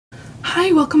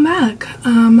Hi, welcome back.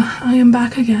 I am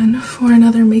back again for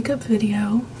another makeup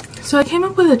video. So I came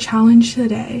up with a challenge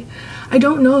today. I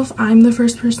don't know if I'm the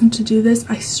first person to do this.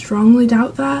 I strongly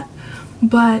doubt that,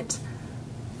 but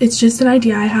it's just an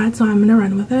idea I had, so I'm gonna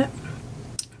run with it.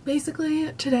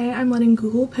 Basically, today I'm letting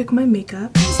Google pick my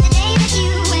makeup.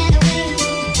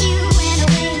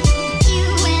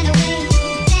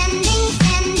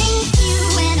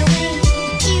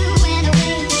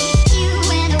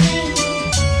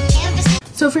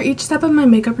 So for each step of my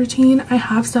makeup routine, I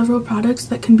have several products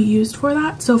that can be used for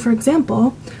that. So for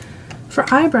example, for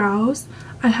eyebrows,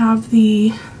 I have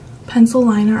the pencil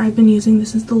liner I've been using.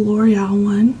 This is the L'Oreal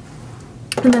one.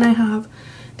 And then I have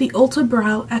the Ulta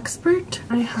Brow Expert.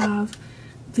 I have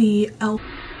the e.l.f.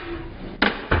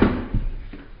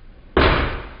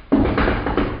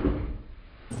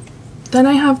 Then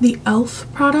I have the e.l.f.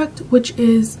 product, which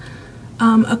is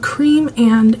a cream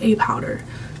and a powder.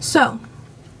 So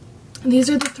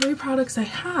these are the three products I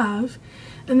have,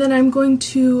 and then I'm going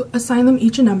to assign them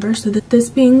each a number, so that this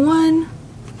being 1,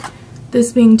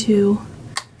 this being 2,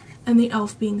 and the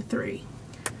e.l.f. being 3.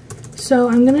 So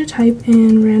I'm going to type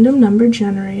in random number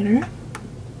generator,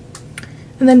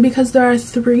 and then because there are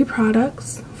 3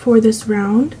 products for this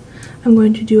round, I'm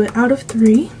going to do it out of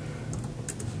 3,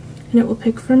 and it will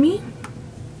pick for me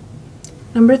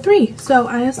number 3. So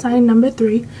I assigned number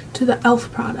 3 to the e.l.f.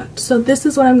 product. So this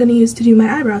is what I'm going to use to do my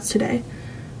eyebrows today,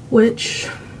 so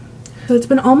it's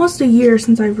been almost a year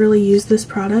since I've really used this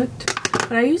product,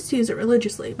 but I used to use it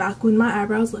religiously back when my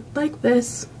eyebrows looked like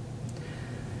this.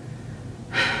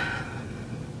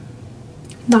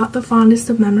 Not the fondest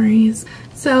of memories.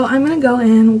 So I'm going to go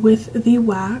in with the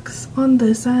wax on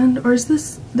this end, or is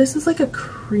this is like a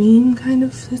cream kind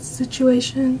of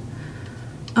situation.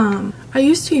 I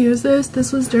used to use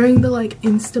this was during the like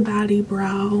Instabaddie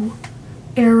brow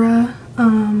era.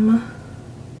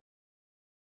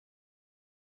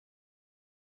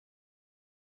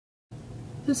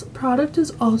 This product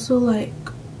is also like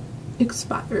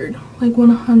expired, like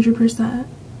 100%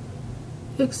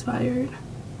 expired.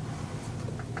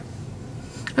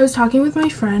 I was talking with my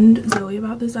friend Zoe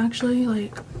about this actually,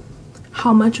 like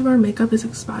how much of our makeup is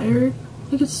expired.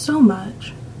 Like it's so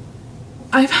much.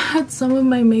 I've had some of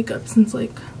my makeup since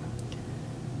like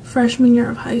freshman year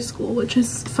of high school, which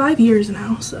is 5 years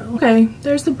now, so. Okay,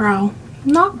 there's the brow.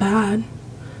 Not bad.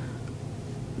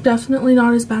 Definitely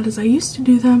not as bad as I used to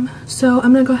do them. So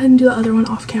I'm gonna go ahead and do the other one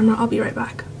off camera. I'll be right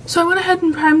back. So I went ahead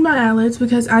and primed my eyelids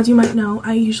because, as you might know,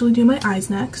 I usually do my eyes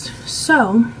next.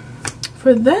 So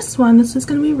for this one, this is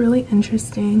gonna be really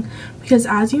interesting because,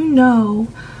 as you know,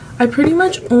 I pretty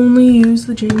much only use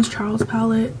the James Charles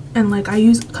palette, and like I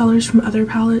use colors from other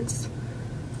palettes,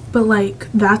 but like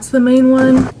that's the main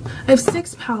one. I have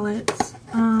 6 palettes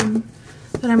that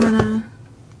I'm gonna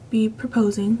be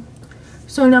proposing.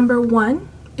 So number 1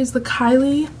 is the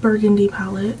Kylie Burgundy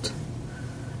palette.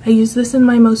 I used this in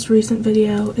my most recent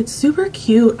video. It's super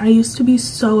cute. I used to be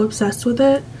so obsessed with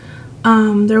it.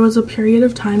 There was a period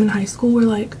of time in high school where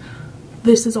like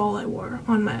this is all I wore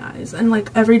on my eyes, and like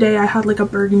every day I had like a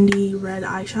burgundy red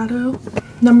eyeshadow.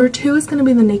 Number 2 is going to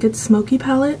be the Naked Smoky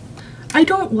palette. I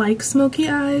don't like smoky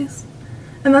eyes,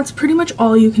 and that's pretty much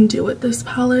all you can do with this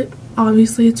palette.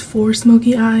 Obviously it's for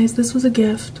smoky eyes. This was a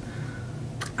gift.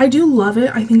 I do love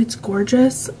it. I think it's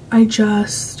gorgeous.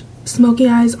 Smoky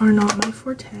eyes are not my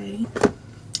forte.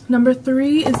 Number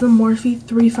 3 is the Morphe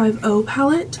 350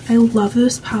 palette. I love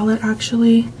this palette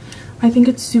actually. I think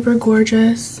it's super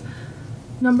gorgeous.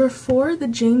 Number 4, the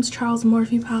James Charles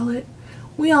Morphe palette.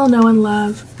 We all know and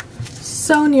love.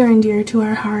 So near and dear to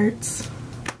our hearts.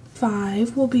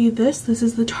 5 will be this. This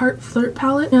is the Tarte Flirt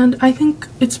palette, and I think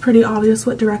it's pretty obvious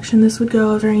what direction this would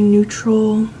go. A very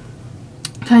neutral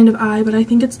kind of eye, but I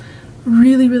think it's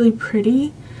really, really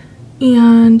pretty.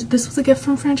 And this was a gift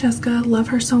from Francesca. Love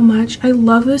her so much. I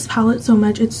love this palette so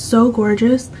much. It's so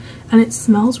gorgeous, and it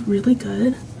smells really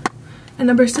good. And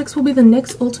number 6 will be the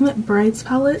NYX Ultimate Brights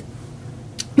palette.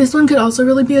 This one could also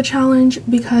really be a challenge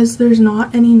because there's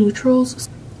not any neutrals.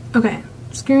 Okay,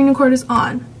 screen record is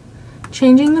on.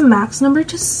 Changing the max number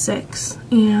to 6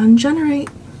 and generate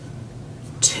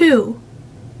 2.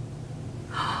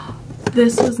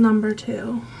 This was number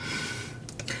 2.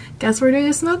 Guess we're doing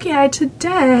a smoky eye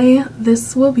today.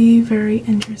 This will be very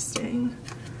interesting.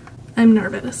 I'm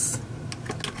nervous.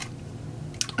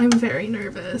 I'm very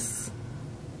nervous.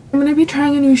 I'm going to be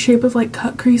trying a new shape of like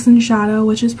cut, crease, and shadow,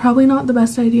 which is probably not the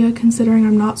best idea considering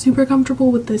I'm not super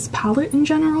comfortable with this palette in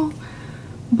general,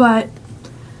 but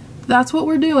that's what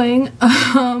we're doing.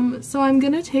 So I'm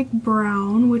going to take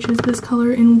brown, which is this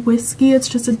color in Whiskey. It's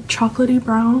just a chocolatey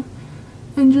brown,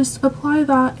 and just apply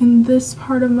that in this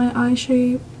part of my eye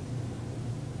shape.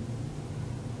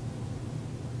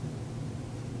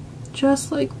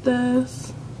 just like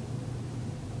this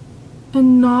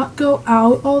and not go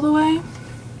out all the way.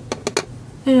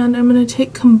 And I'm going to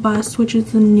take Combust, which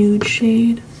is the nude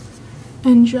shade,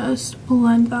 and just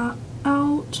blend that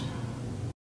out.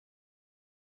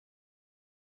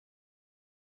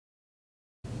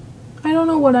 I don't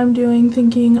know what I'm doing,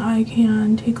 thinking I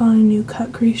can take on a new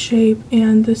cut crease shape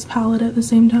and this palette at the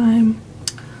same time.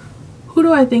 Who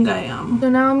do I think I am? So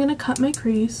now I'm going to cut my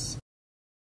crease.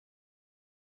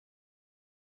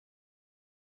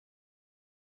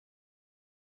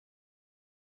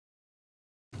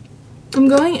 I'm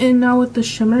going in now with the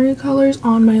shimmery colors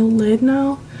on my lid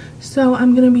now. So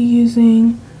I'm going to be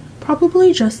using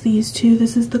probably just these two.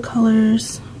 This is the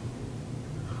colors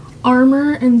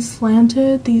Armor and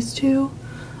Slanted, these two,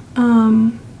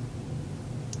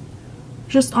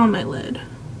 just on my lid.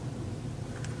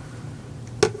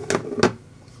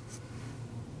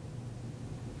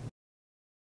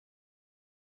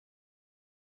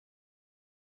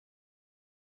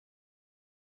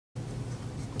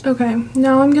 Okay,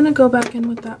 now I'm gonna go back in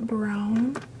with that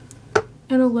brown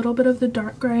and a little bit of the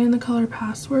dark gray in the color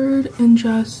Password and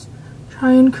just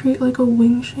try and create like a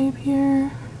wing shape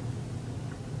here.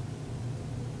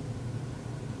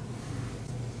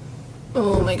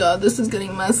 Oh my god, this is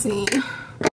getting messy.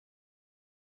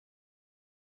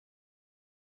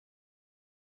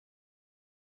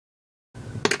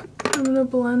 I'm gonna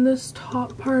blend this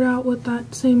top part out with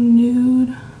that same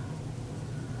nude.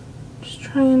 Just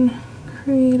try and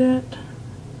create it,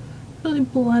 really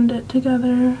blend it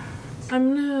together.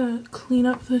 I'm gonna clean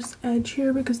up this edge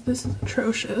here because this is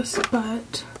atrocious,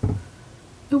 but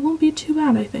it won't be too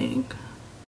bad, I think.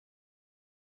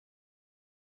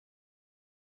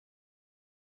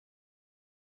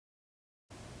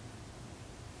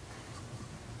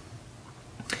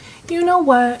 You know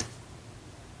what?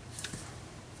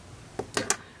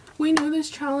 We knew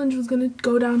this challenge was gonna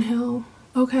go downhill,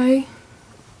 okay?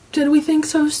 Did we think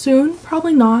so soon?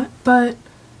 Probably not, but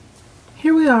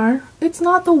here we are. It's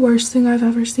not the worst thing I've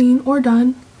ever seen or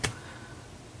done.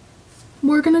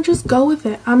 We're gonna just go with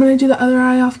it. I'm gonna do the other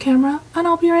eye off camera and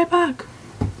I'll be right back.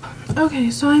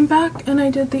 Okay, so I'm back and I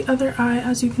did the other eye.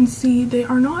 As you can see, they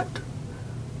are not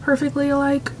perfectly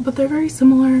alike, but they're very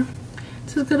similar.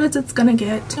 It's as good as it's gonna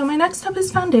get. So my next step is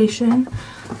foundation.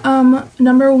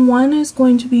 Number one is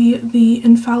going to be the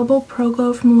Infallible Pro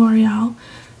Glow from L'Oreal.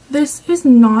 This is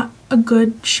not a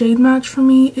good shade match for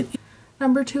me.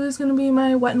 Number two is going to be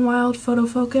my Wet n Wild Photo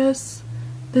Focus.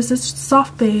 This is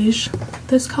soft beige.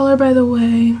 This color, by the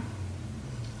way,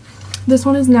 this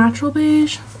one is natural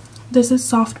beige. This is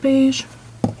soft beige.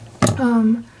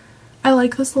 I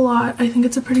like this a lot. I think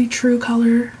it's a pretty true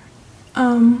color.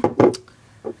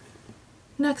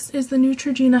 Next is the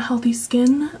Neutrogena Healthy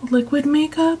Skin Liquid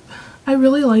Makeup. I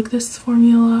really like this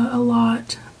formula a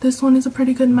lot. This one is a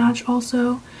pretty good match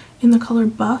also in the color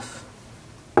Buff.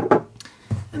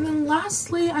 And then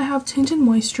lastly, I have tinted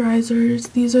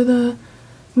moisturizers. These are the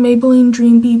Maybelline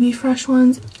Dream BB Fresh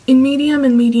ones in medium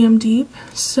and medium deep.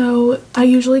 So I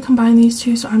usually combine these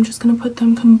two, so I'm just going to put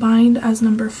them combined as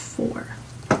number 4.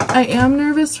 I am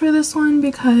nervous for this one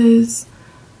because,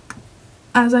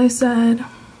 as I said,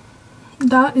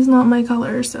 that is not my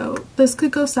color, so this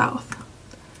could go south.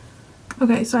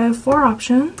 Okay, so I have 4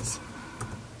 options,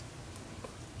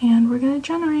 and we're gonna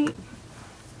generate.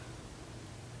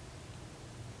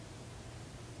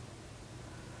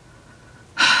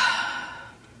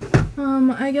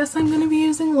 I guess I'm gonna be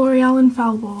using L'Oreal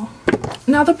Infallible.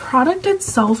 Now the product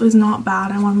itself is not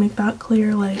bad, I want to make that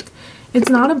clear. Like, it's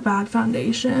not a bad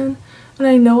foundation, and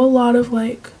I know a lot of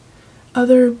like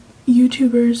other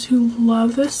YouTubers who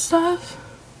love this stuff.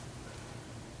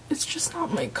 It's just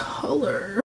not my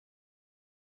color.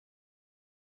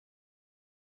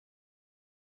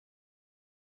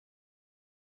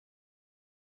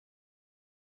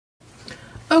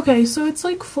 Okay, so it's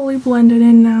like fully blended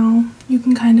in now. You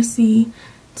can kind of see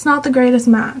it's not the greatest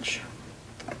match.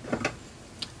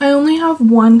 I only have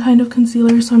one kind of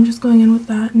concealer, so I'm just going in with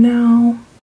that now.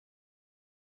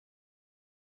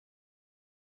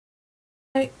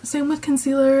 Same with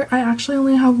concealer, I actually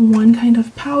only have one kind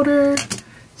of powder,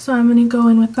 so I'm going to go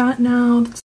in with that now.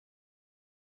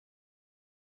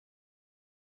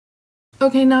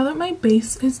 Okay, now that my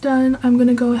base is done, I'm going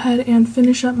to go ahead and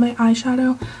finish up my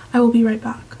eyeshadow. I will be right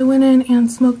back. I went in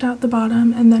and smoked out the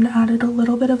bottom and then added a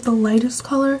little bit of the lightest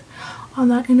color on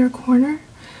that inner corner.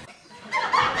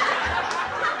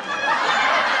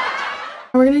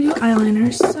 We're going to do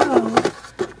eyeliner. So,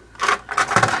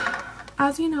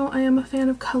 as you know, I am a fan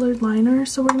of colored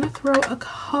liners, so we're going to throw a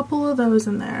couple of those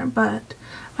in there, but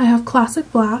I have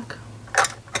classic black,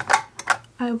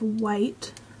 I have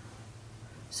white,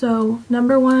 So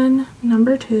number 1,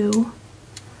 number 2,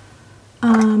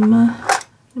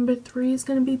 number 3 is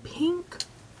going to be pink.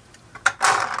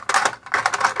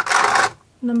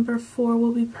 Number 4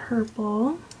 will be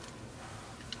purple.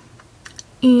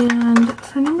 And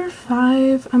for number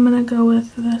 5, I'm going to go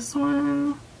with this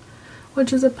one,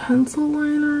 which is a pencil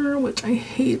liner, which I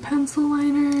hate pencil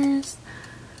liners.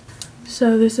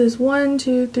 So this is 1,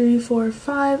 2, 3, 4,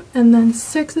 5, and then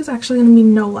 6 is actually going to be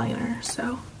no liner.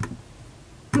 So,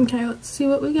 okay, let's see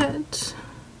what we get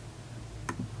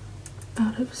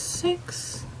out of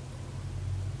 6.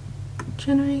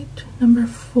 Generate number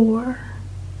 4.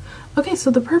 Okay,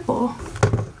 so the purple.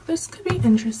 This could be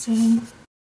interesting.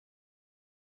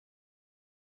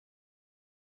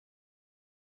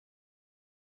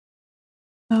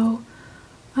 So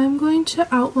I'm going to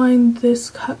outline this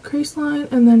cut crease line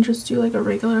and then just do like a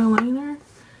regular liner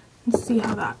and see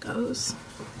how that goes.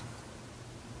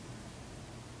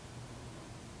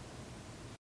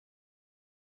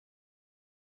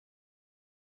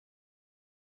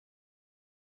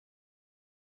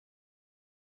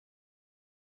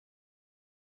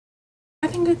 I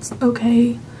think it's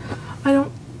okay. I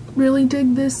don't really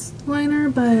dig this liner,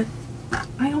 but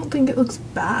I don't think it looks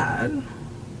bad.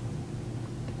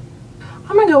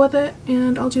 I'm gonna go with it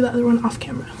and I'll do the other one off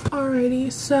camera.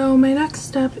 Alrighty, so my next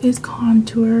step is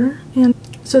contour. And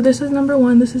so this is number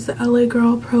 1. This is the LA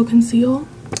Girl Pro Conceal.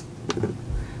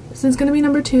 This is gonna be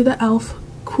number 2, the e.l.f.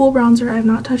 Cool Bronzer. I have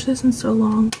not touched this in so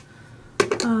long.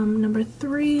 Number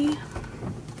 3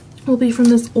 will be from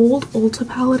this old Ulta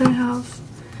palette I have.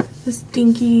 This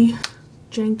dinky,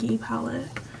 janky palette.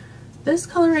 This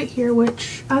color right here,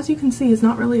 which as you can see is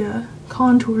not really a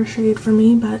contour shade for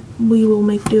me, but we will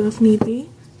make do if need be.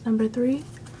 Number 3.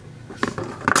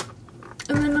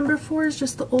 And then number 4 is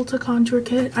just the Ulta contour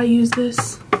kit. I use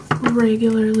this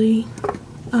regularly.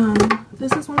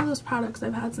 This is one of those products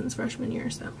I've had since freshman year,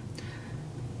 so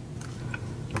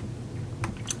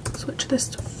switch this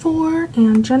to 4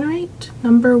 and generate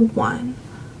number 1.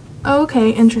 Okay,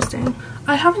 interesting.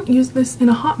 I haven't used this in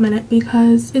a hot minute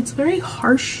because it's very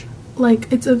harsh.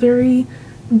 Like, it's a very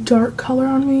dark color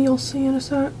on me. You'll see in a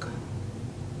sec.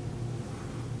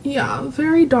 Yeah,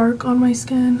 very dark on my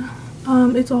skin.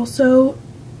 It's also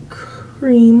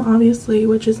cream, obviously,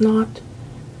 which is not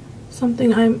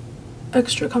something I'm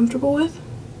extra comfortable with.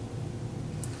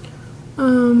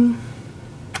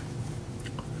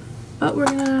 But we're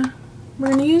gonna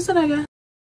use it, I guess.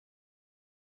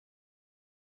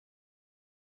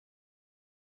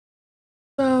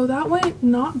 So that went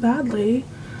not badly.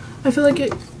 I feel like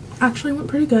it actually went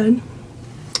pretty good.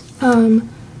 Am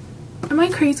I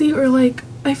crazy, or like,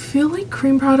 I feel like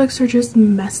cream products are just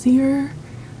messier.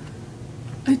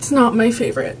 It's not my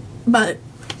favorite, but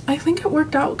I think it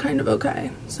worked out kind of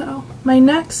okay. So my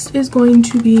next is going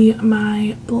to be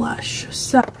my blush.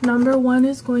 So number 1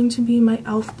 is going to be my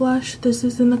e.l.f. blush. This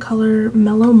is in the color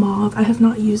Mellow Mauve. I have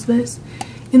not used this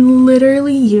in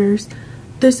literally years.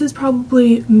 This is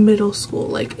probably middle school,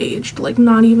 like aged, like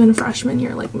not even freshman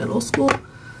year, like middle school.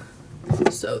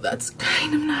 So that's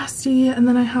kind of nasty. And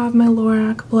then I have my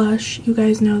Lorac blush. You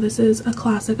guys know this is a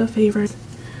classic, a favorite.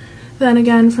 Then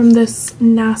again, from this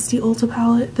nasty Ulta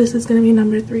palette, this is going to be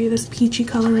number 3, this peachy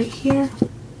color right here.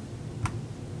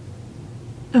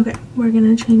 Okay, we're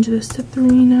going to change this to 3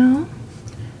 now.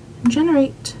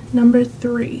 Generate number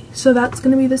 3. So that's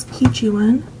going to be this peachy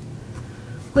one,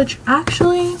 which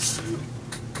actually,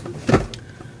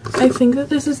 I think that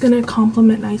this is going to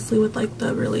complement nicely with like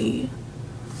the really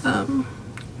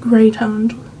gray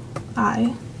toned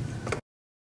eye.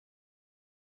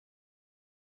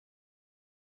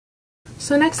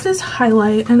 So next is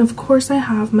highlight, and of course I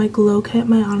have my glow kit,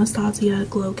 my Anastasia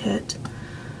glow kit.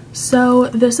 So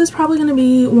this is probably going to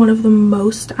be one of the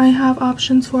most I have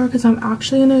options for, because I'm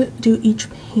actually going to do each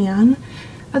pan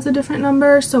as a different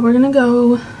number. So we're going to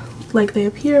go like they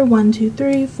appear, 1, 2,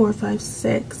 3, 4, 5,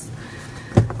 6.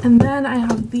 And then I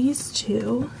have these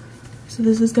two. So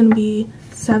this is going to be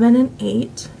 7 and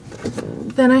 8.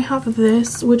 Then I have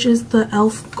this, which is the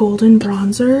e.l.f. Golden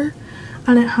Bronzer.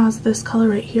 And it has this color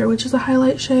right here, which is a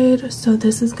highlight shade. So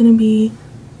this is going to be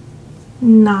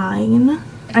 9.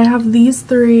 I have these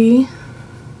 3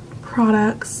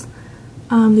 products.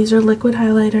 These are liquid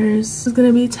highlighters. This is going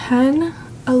to be 10,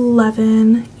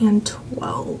 11, and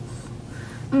 12.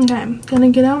 Okay, I'm going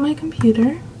to get out my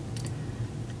computer.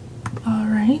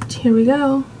 Alright, here we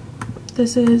go.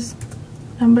 This is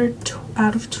number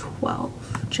out of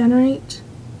 12. Generate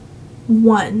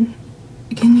 1.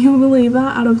 Can you believe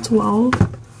that? Out of 12,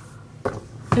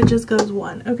 it just goes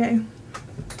 1. Okay.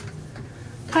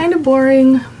 Kind of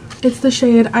boring. It's the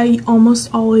shade I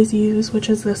almost always use, which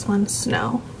is this one,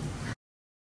 Snow.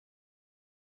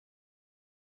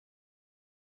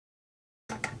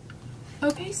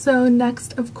 so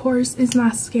next of course is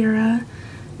mascara.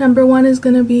 Number 1 is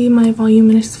going to be my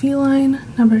Voluminous Feline,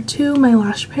 number 2 my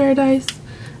Lash Paradise,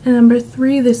 and number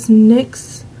 3 this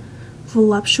NYX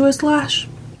Voluptuous Lash.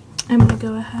 I'm going to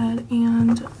go ahead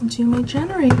and do my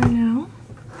generator now.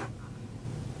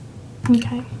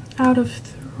 Okay, out of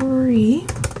 3,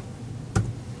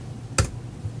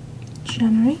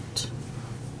 generate.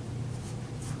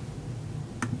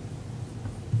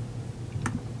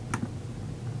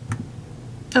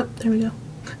 Oh, there we go.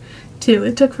 2.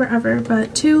 It took forever,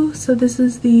 but 2. So this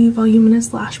is the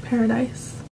Voluminous Lash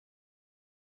Paradise.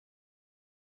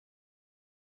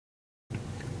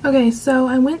 Okay, so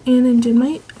I went in and did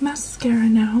my mascara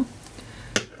now.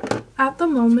 At the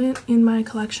moment in my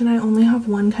collection, I only have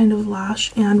one kind of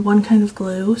lash and one kind of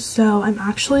glue. So I'm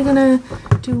actually gonna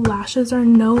do lashes or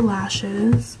no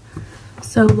lashes.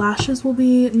 So lashes will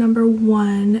be number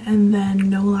 1 and then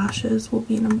no lashes will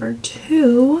be number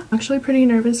 2. I'm actually pretty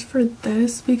nervous for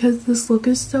this because this look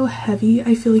is so heavy.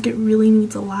 I feel like it really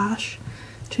needs a lash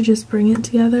to just bring it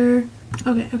together.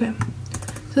 Okay.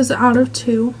 So this is out of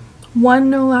 2. 1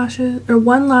 no lashes, or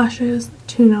 1 lashes,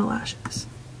 2 no lashes.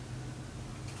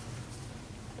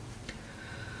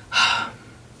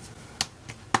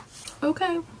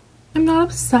 Okay, I'm not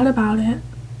upset about it.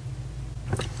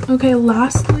 Okay,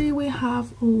 lastly we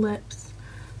have lips.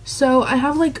 So I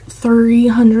have like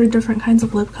 300 different kinds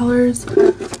of lip colors.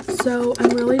 So I'm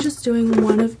really just doing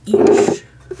one of each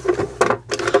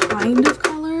kind of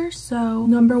color. So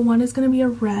number 1 is going to be a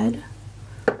red.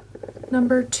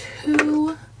 Number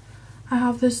 2, I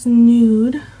have this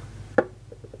nude.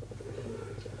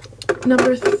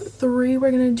 Number 3,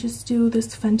 we're going to just do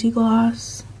this Fenty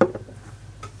gloss.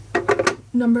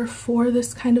 Number 4,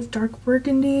 this kind of dark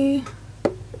burgundy.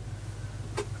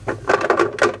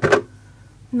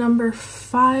 Number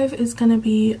 5 is going to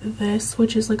be this,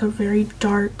 which is like a very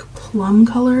dark plum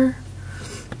color.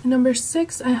 Number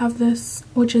 6, I have this,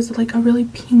 which is like a really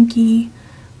pinky,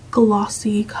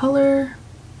 glossy color.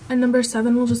 And number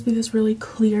 7 will just be this really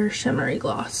clear, shimmery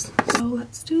gloss. So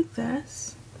let's do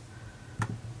this.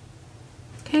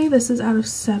 Okay, this is out of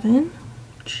 7.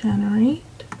 Generate.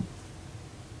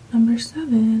 Number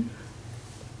 7.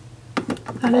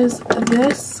 That is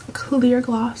this clear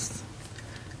gloss.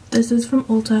 This is from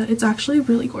Ulta. It's actually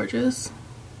really gorgeous.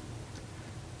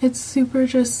 It's super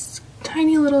just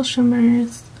tiny little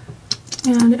shimmers.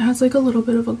 And it has like a little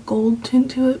bit of a gold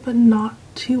tint to it, but not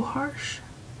too harsh.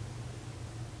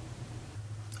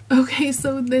 Okay,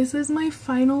 so this is my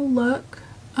final look.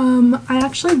 I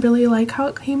actually really like how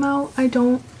it came out. I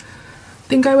don't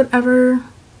think I would ever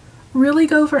really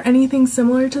go for anything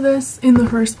similar to this in the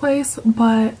first place,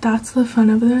 but that's the fun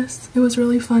of this. It was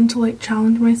really fun to like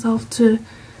challenge myself to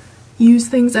use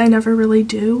things I never really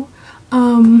do.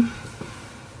 I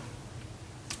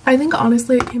think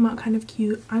honestly it came out kind of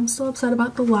cute. I'm still upset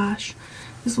about the lash.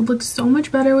 This would look so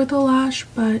much better with a lash,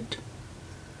 but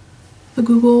the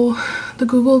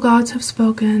Google gods have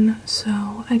spoken,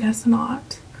 so I guess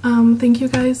not. Thank you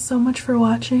guys so much for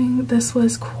watching. This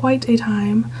was quite a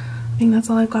time. I think that's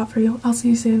all I've got for you. I'll see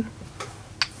you soon.